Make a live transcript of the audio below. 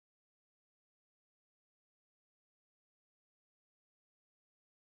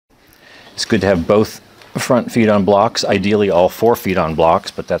It's good to have both front feet on blocks, ideally all 4 feet on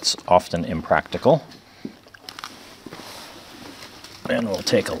blocks, but that's often impractical. And we'll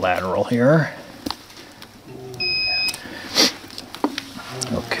take a lateral here.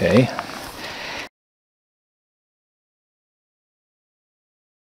 Okay.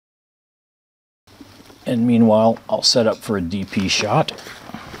 And meanwhile, I'll set up for a DP shot.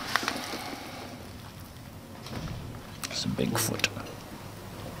 It's a big foot.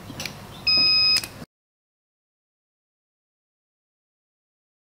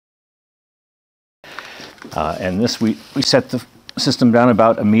 And this, we set the system down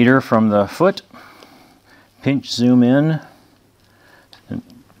about 1 meter from the foot. Pinch, zoom in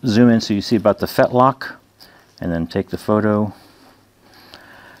so you see about the fetlock, and then take the photo,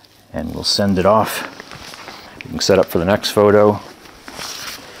 and we'll send it off. You can set up for the next photo.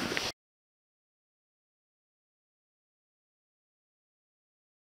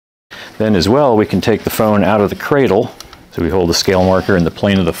 Then as well, we can take the phone out of the cradle. So we hold the scale marker in the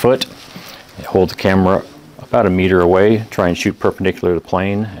plane of the foot, hold the camera about 1 meter away, try and shoot perpendicular to the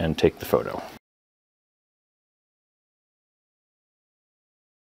plane, and take the photo.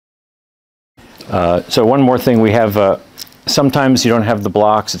 So one more thing, we have, sometimes you don't have the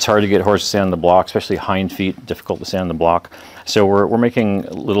blocks, it's hard to get horses to stand on the block, especially hind feet, difficult to stand on the block. So we're making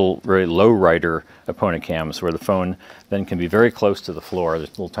little, very low rider EponaCams where the phone then can be very close to the floor. There's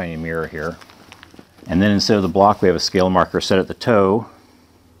a little tiny mirror here. And then instead of the block, we have a scale marker set at the toe.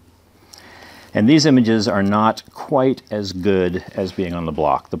 And these images are not quite as good as being on the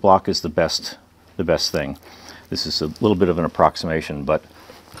block. The block is the best thing. This is a little bit of an approximation, but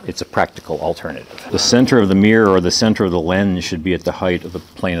it's a practical alternative. The center of the mirror or the center of the lens should be at the height of the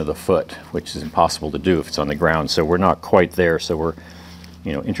plane of the foot, which is impossible to do if it's on the ground. So we're not quite there, so we're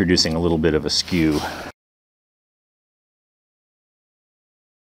introducing a little bit of a skew.